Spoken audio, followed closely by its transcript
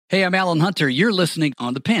Hey, I'm Alan Hunter. You're listening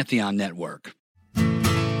on the Pantheon Network.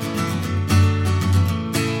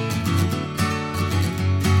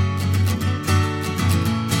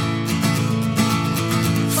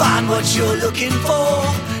 Find what you're looking for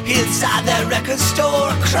inside that record store.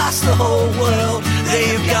 Across the whole world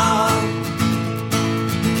they've gone,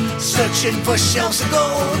 searching for shelves of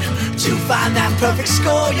gold to find that perfect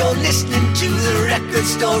score. You're listening to the Record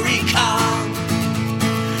Store Recon.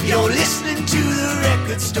 You're listening to the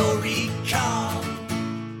Record Store Recon.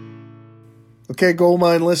 Okay,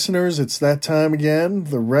 Goldmine listeners, it's that time again.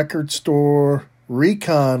 The Record Store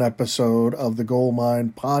Recon episode of the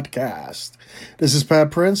Goldmine podcast. This is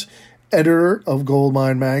Pat Prince, editor of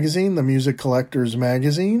Goldmine Magazine, the music collector's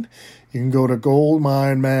magazine. You can go to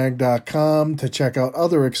goldminemag.com to check out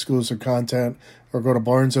other exclusive content, or go to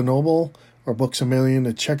Barnes & Noble or Books A Million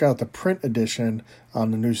to check out the print edition on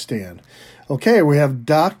the newsstand. Okay, we have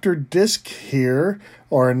Dr. Disc here,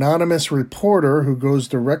 our anonymous reporter who goes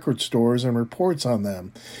to record stores and reports on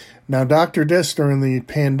them. Now, Dr. Disc during the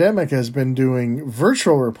pandemic has been doing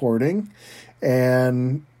virtual reporting,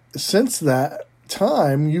 and since that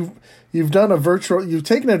time, you've done a virtual. You've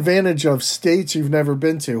taken advantage of states you've never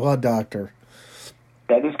been to, huh, Doctor?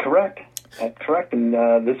 That is correct. That's correct. And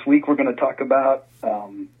this week we're going to talk about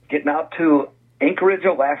getting out to Anchorage,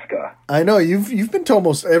 Alaska. I know you've been to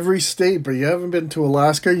almost every state, but you haven't been to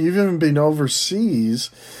Alaska. You've even been overseas.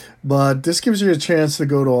 But this gives you a chance to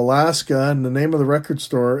go to Alaska, and the name of the record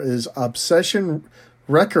store is Obsession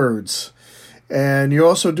Records. And you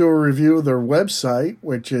also do a review of their website,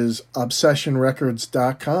 which is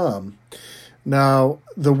obsessionrecords.com. Now,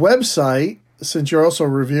 the website, since you're also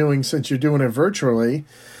reviewing, since you're doing it virtually,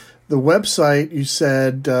 the website, you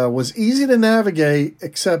said, was easy to navigate,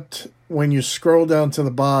 except when you scroll down to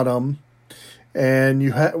the bottom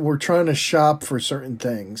and we're trying to shop for certain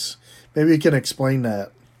things. Maybe you can explain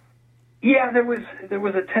that. Yeah, there was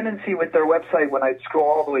a tendency with their website when I'd scroll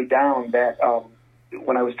all the way down that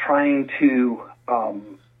when I was trying to,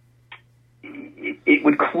 it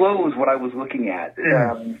would close what I was looking at,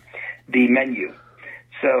 the menu.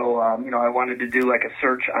 So, I wanted to do like a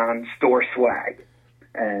search on store swag.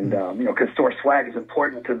 And, because store swag is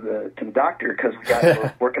important to the doctor, because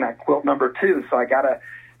we're working on quilt number 2. So I gotta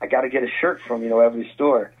get a shirt from, every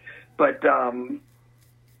store. But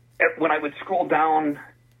when I would scroll down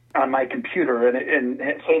on my computer, and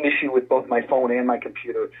same issue with both my phone and my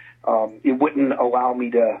computer, it wouldn't allow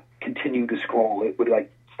me to continue to scroll. It would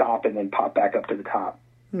stop and then pop back up to the top.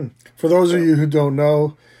 For those of you who don't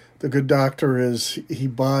know, the good doctor he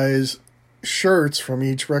buys shirts from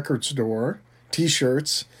each record store,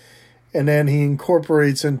 T-shirts, and then he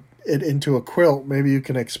incorporates it into a quilt. Maybe you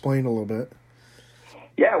can explain a little bit.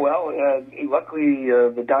 Yeah, well, luckily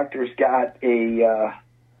the doctor's got a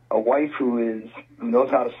wife who knows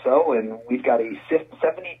how to sew, and we've got a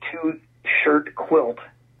 72 shirt quilt.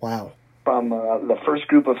 Wow! From the first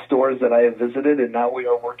group of stores that I have visited, and now we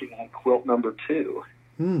are working on quilt number 2.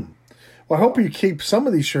 Well, I hope you keep some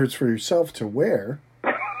of these shirts for yourself to wear.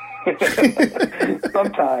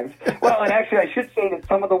 Sometimes. Well, and actually, I should say that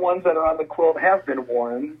some of the ones that are on the quilt have been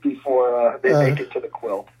worn before they make it to the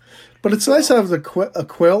quilt. But it's nice to have a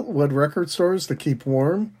quilt with record stores to keep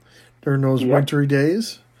warm during those wintry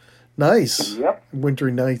days. Nice. Yep.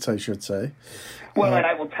 Wintry nights, I should say. Well, and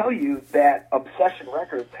I will tell you that Obsession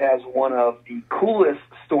Records has one of the coolest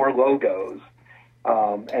store logos.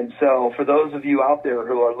 And so for those of you out there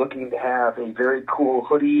who are looking to have a very cool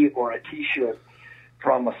hoodie or a T-shirt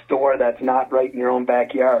from a store that's not right in your own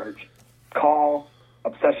backyard, call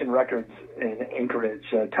Obsession Records in Anchorage.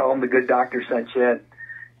 Tell them the good doctor sent you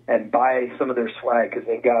and buy some of their swag, because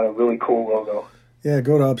they've got a really cool logo. Yeah,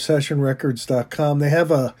 go to obsessionrecords.com. They have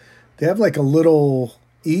like a little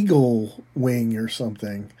eagle wing or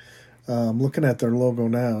something. Looking at their logo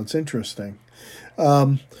now, it's interesting.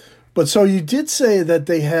 But so you did say that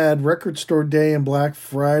they had Record Store Day and Black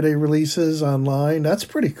Friday releases online. That's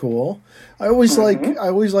pretty cool. I always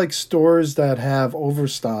like stores that have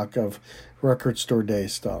overstock of Record Store Day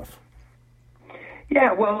stuff.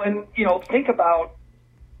 Yeah, well, and think about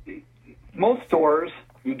most stores.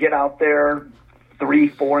 You get out there 3,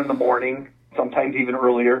 4 in the morning, sometimes even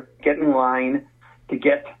earlier. Get in line to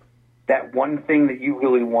get that one thing that you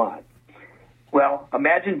really want. Well,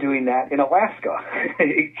 imagine doing that in Alaska.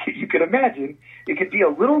 You could imagine it could be a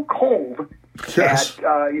little cold at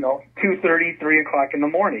 2:30, 3 o'clock in the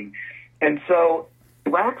morning. And so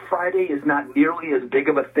Black Friday is not nearly as big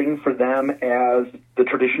of a thing for them as the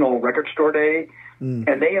traditional Record Store Day.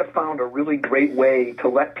 And they have found a really great way to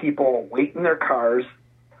let people wait in their cars,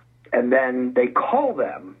 and then they call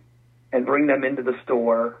them and bring them into the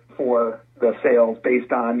store for the sales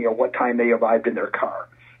based on, what time they arrived in their car.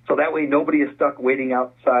 So that way nobody is stuck waiting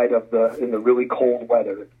outside in the really cold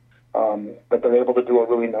weather. But they're able to do a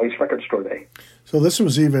really nice record store day. So this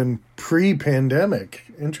was even pre-pandemic.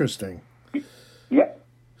 Interesting. Yep.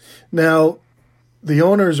 Now, the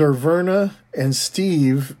owners are Verna and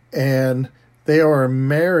Steve, and they are a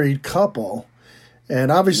married couple.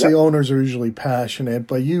 And obviously owners are usually passionate,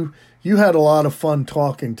 but you had a lot of fun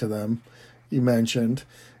talking to them, you mentioned,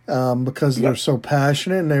 because they're so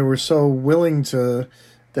passionate and they were so willing to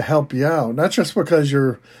help you out. Not just because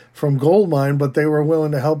you're from Goldmine, but they were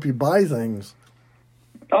willing to help you buy things.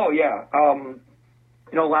 Oh, yeah.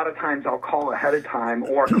 A lot of times I'll call ahead of time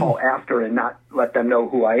or call after and not let them know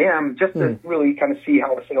who I am, just to really kind of see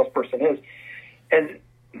how the salesperson is. And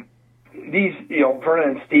these,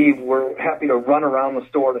 Verna and Steve were happy to run around the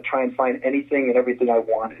store to try and find anything and everything I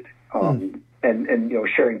wanted. And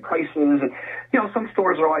sharing prices. And, some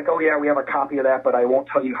stores are like, oh, yeah, we have a copy of that, but I won't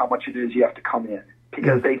tell you how much it is. You have to come in,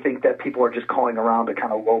 because they think that people are just calling around to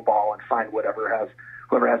kind of lowball and find whoever has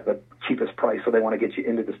the cheapest price, so they want to get you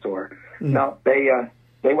into the store. No,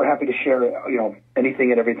 they were happy to share,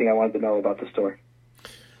 anything and everything I wanted to know about the store.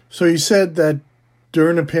 So you said that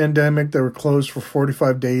during the pandemic, they were closed for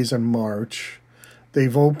 45 days in March.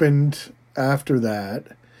 They've opened after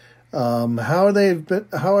that.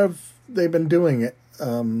 How have they been doing it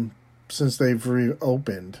since they've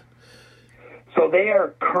reopened? So they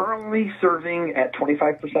are currently serving at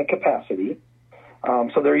 25% capacity.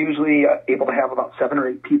 So they're usually able to have about 7 or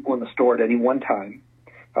 8 people in the store at any one time.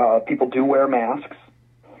 People do wear masks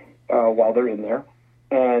while they're in there,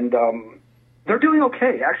 and they're doing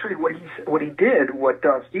okay. Actually, what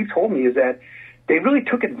Steve told me is that they really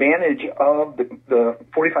took advantage of the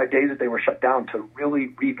 45 days that they were shut down to really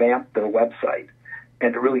revamp their website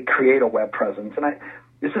and to really create a web presence. And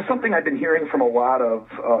this is something I've been hearing from a lot of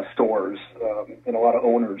stores and a lot of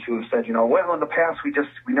owners who have said, well, in the past we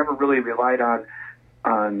never really relied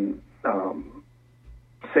on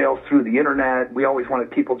sales through the internet. We always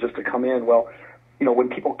wanted people just to come in. Well, when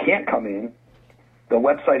people can't come in, the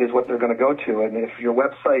website is what they're going to go to. And if your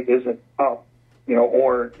website isn't up,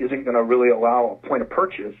 or isn't going to really allow a point of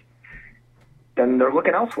purchase, then they're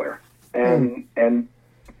looking elsewhere. And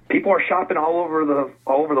people are shopping all over the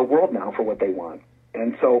world now for what they want.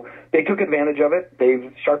 And so they took advantage of it.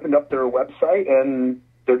 They've sharpened up their website, and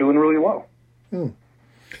they're doing really well.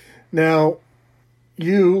 Now,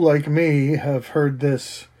 you, like me, have heard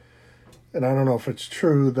this, and I don't know if it's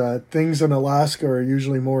true, that things in Alaska are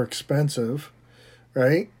usually more expensive,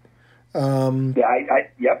 right?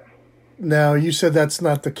 Yep. Now, you said that's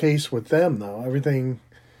not the case with them, though. Everything...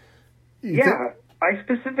 I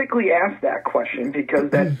specifically asked that question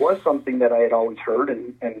because that was something that I had always heard,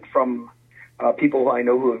 and from people I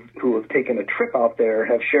know who have taken a trip out there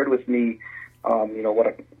have shared with me, what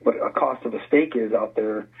a cost of a steak is out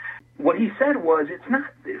there. What he said was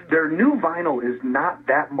their new vinyl is not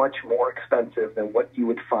that much more expensive than what you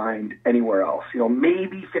would find anywhere else.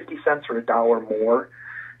 Maybe 50 cents or $1 more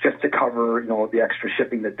just to cover, the extra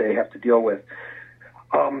shipping that they have to deal with.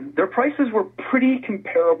 Their prices were pretty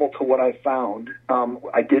comparable to what I found.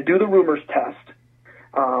 I did do the rumors test.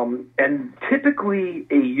 And typically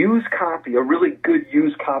a really good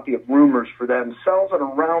used copy of Rumors for them sells at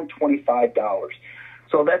around $25.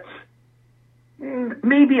 So that's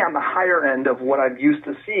maybe on the higher end of what I'm used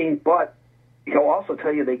to seeing, but he'll also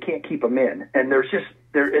tell you they can't keep them in. And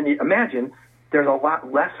imagine there's a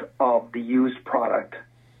lot less of the used product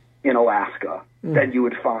in Alaska than you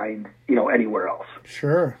would find, anywhere else.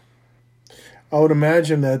 Sure. I would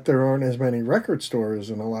imagine that there aren't as many record stores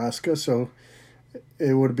in Alaska, so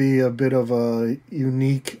it would be a bit of a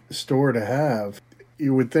unique store to have.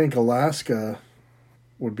 You would think Alaska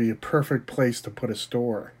would be a perfect place to put a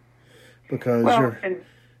store because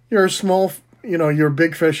you're a small, you're a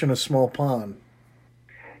big fish in a small pond.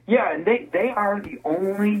 Yeah, and they are the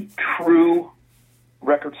only true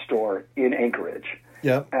record store in Anchorage.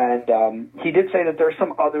 Yeah. And he did say that there's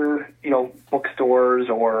some other, bookstores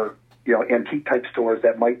or, antique type stores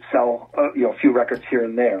that might sell, a few records here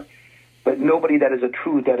and there, but nobody that is a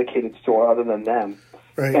true dedicated store other than them.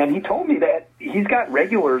 Right. And he told me that he's got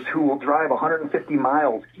regulars who will drive 150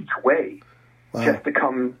 miles each way just to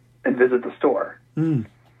come and visit the store.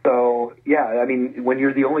 So, yeah, when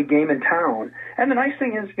you're the only game in town, and the nice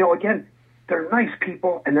thing is, again, they're nice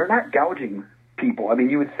people and they're not gouging people.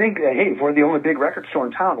 You would think that, hey, if we're the only big record store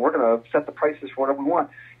in town, we're going to set the prices for whatever we want.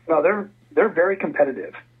 No, they're very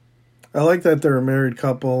competitive. I like that they're a married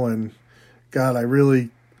couple, and God, I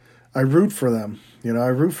root for them. Not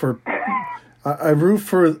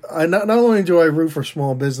only do I root for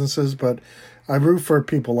small businesses, but I root for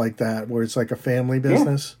people like that where it's like a family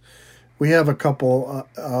business. We have a couple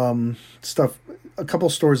a couple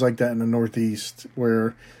stores like that in the Northeast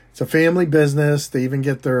where it's a family business. They even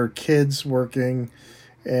get their kids working,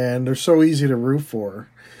 and they're so easy to root for.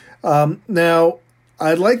 Now,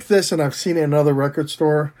 I like this, and I've seen it in other record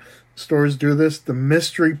stores do this, the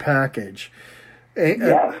mystery package.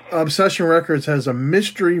 Yes. Obsession Records has a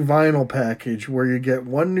mystery vinyl package where you get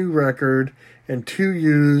one new record and two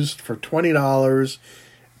used for $20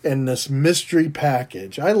 in this mystery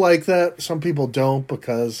package. I like that. Some people don't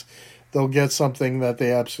because they'll get something that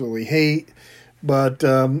they absolutely hate. But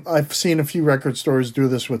I've seen a few record stores do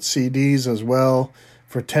this with CDs as well.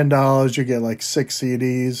 For $10, you get like 6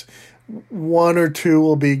 CDs. One or two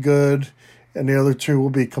will be good, and the other two will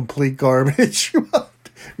be complete garbage.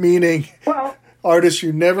 Meaning artists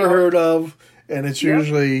you never heard of, and it's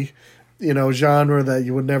usually, genre that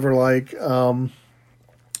you would never like.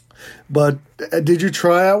 But did you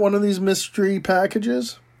try out one of these mystery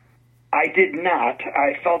packages? I did not.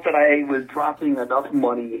 I felt that I was dropping enough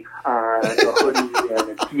money on a hoodie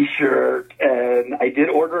and a T-shirt, and I did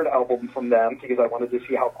order an album from them because I wanted to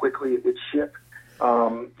see how quickly it would ship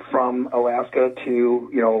from Alaska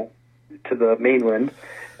to the mainland,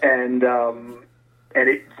 and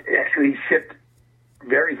it actually shipped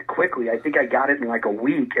very quickly. I think I got it in like a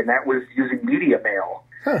week, and that was using media mail.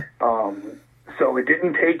 Huh. So it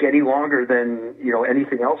didn't take any longer than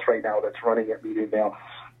anything else right now that's running at media mail.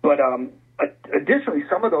 But additionally,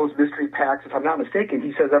 some of those mystery packs, if I'm not mistaken,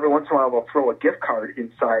 he says every once in a while they'll throw a gift card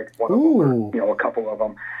inside one of them, or, a couple of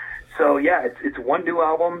them. So yeah, it's one new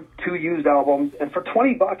album, two used albums, and for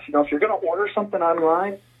 $20, if you're going to order something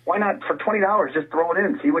online, why not for $20 just throw it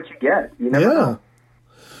in, see what you get? You never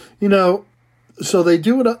know. So they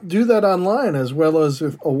do that online as well as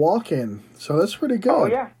a walk-in. So that's pretty good. Oh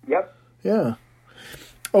yeah, yep. Yeah.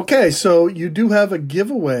 Okay, so you do have a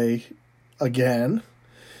giveaway again.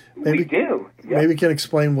 We do. Yep. Maybe you can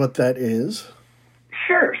explain what that is.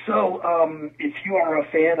 Sure. So if you are a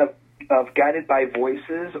fan of Guided by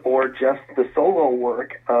Voices or just the solo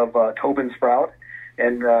work of Tobin Sprout,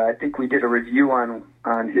 and I think we did a review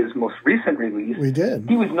on his most recent release. We did.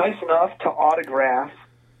 He was nice enough to autograph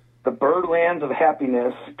the Birdlands of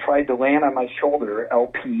Happiness Tried to Land on My Shoulder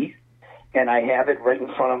LP, and I have it right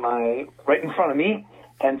in front of me.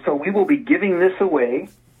 And so we will be giving this away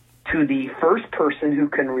to the first person who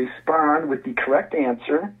can respond with the correct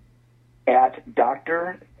answer at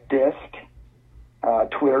Dr. Disc,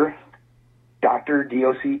 Twitter, Dr.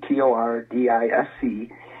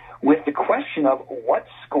 DOCTORDISC, with the question of what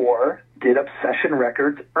score did Obsession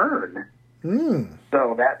Records earn?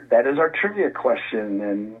 So that is our trivia question,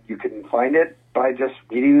 and you can find it by just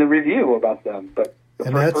reading the review about them. But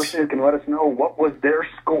the first person who can let us know what was their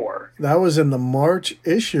score. That was in the March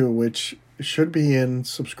issue, which should be in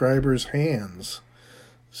subscribers' hands.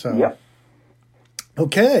 So, yep.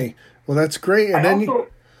 Okay. Well, that's great. And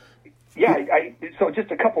so just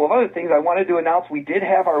a couple of other things I wanted to announce. We did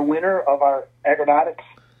have our winner of our Agronautics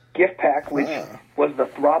gift pack, which was the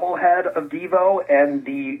Throbblehead of Devo and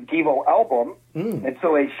the Devo album. And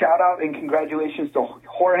so a shout-out and congratulations to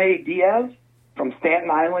Jorge Diaz from Staten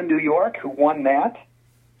Island, New York, who won that.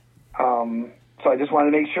 So I just wanted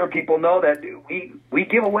to make sure people know that we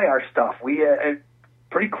give away our stuff. We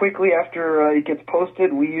pretty quickly after it gets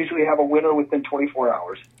posted, we usually have a winner within 24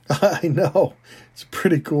 hours. I know. It's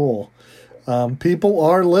pretty cool. People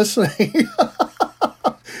are listening.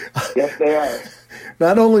 Yes, they are.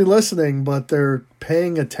 Not only listening, but they're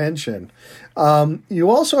paying attention.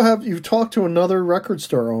 You've talked to another record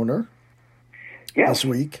store owner this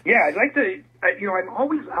week. Yeah, I'd like to, I'm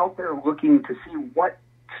always out there looking to see what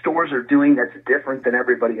stores are doing that's different than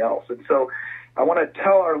everybody else. And so I want to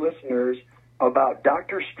tell our listeners about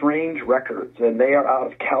Dr. Strange Records, and they are out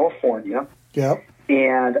of California. Yep.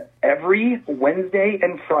 And every Wednesday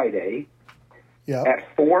and Friday at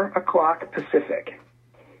 4 o'clock Pacific,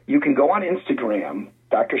 you can go on Instagram,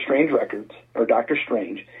 Dr. Strange Records, or Dr.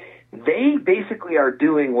 Strange. They basically are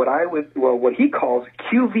doing what he calls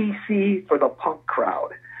QVC for the punk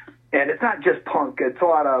crowd. And it's not just punk. It's a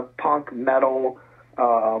lot of punk, metal,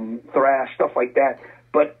 thrash, stuff like that.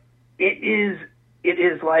 But it is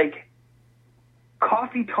like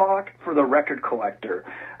coffee talk for the record collector.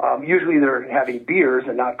 Usually they're having beers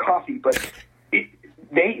and not coffee, but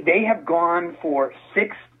they have gone for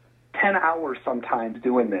 6-10 hours sometimes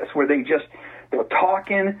doing this, where they're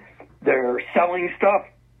talking, they're selling stuff,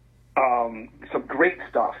 some great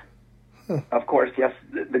stuff. Of course, yes,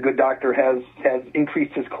 the good doctor has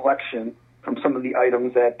increased his collection from some of the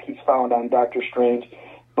items that he's found on Dr. Strange.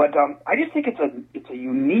 But I just think it's a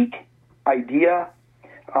unique idea.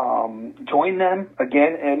 Join them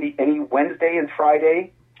again any Wednesday and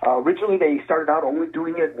Friday. Originally, they started out only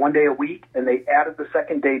doing it one day a week, and they added the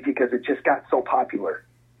second day because it just got so popular.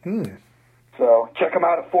 So check them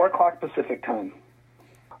out at 4 o'clock Pacific time.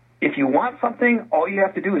 If you want something, all you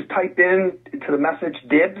have to do is type in to the message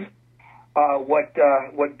dibs. What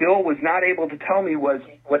Bill was not able to tell me was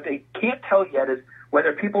what they can't tell yet is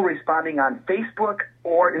whether people responding on Facebook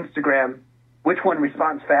or Instagram, which one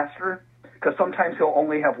responds faster. Because sometimes he'll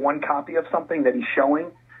only have one copy of something that he's showing.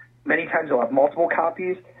 Many times he'll have multiple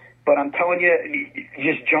copies. But I'm telling you,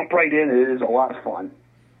 just jump right in. It is a lot of fun.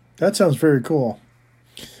 That sounds very cool.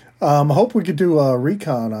 I hope we could do a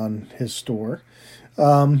recon on his store.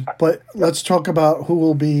 But let's talk about who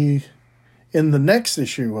will be in the next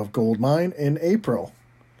issue of Goldmine in April.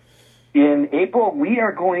 In April, we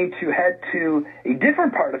are going to head to a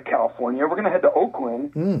different part of California. We're going to head to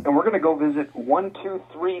Oakland, and we're going to go visit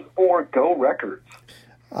 1234 Go Records.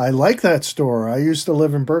 I like that store. I used to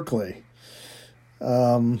live in Berkeley.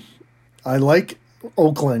 I like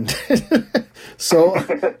Oakland. So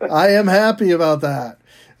I am happy about that.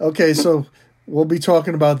 Okay, so we'll be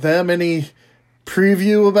talking about them. Any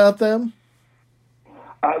preview about them?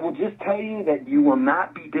 I will just tell you that you will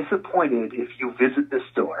not be disappointed if you visit the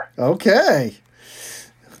store. Okay.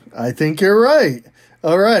 I think you're right.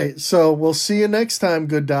 All right. So we'll see you next time,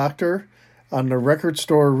 good doctor, on the Record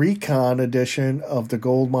Store Recon edition of the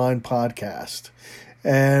Goldmine Podcast.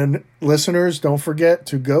 And listeners, don't forget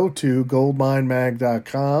to go to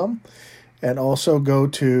goldminemag.com and also go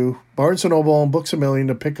to Barnes & Noble and Books A Million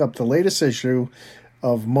to pick up the latest issue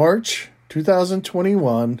of March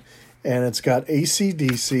 2021. And it's got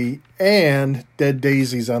AC/DC and Dead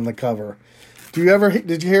Daisies on the cover.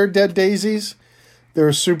 Did you hear Dead Daisies? They're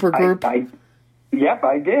a super group. Yep,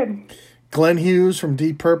 I did. Glenn Hughes from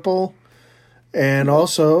Deep Purple. And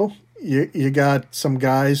also, you got some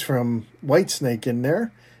guys from Whitesnake in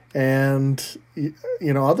there. And,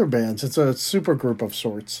 other bands. It's a super group of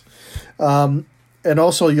sorts. And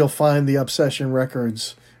also, you'll find the Obsession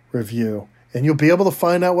Records review. And you'll be able to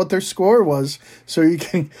find out what their score was so you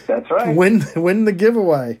can That's right. win the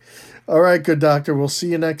giveaway. All right, good doctor. We'll see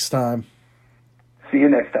you next time. See you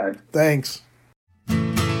next time. Thanks.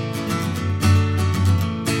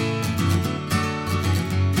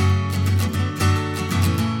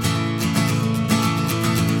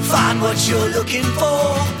 Find what you're looking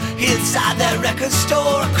for inside that record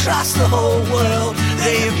store. Across the whole world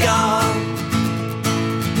they've gone,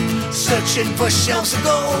 searching for shelves of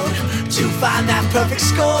gold to find that perfect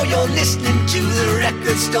score. You're listening to the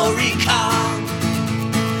Record Store Recon.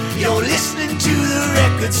 You're listening to the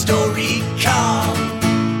Record Store Recon.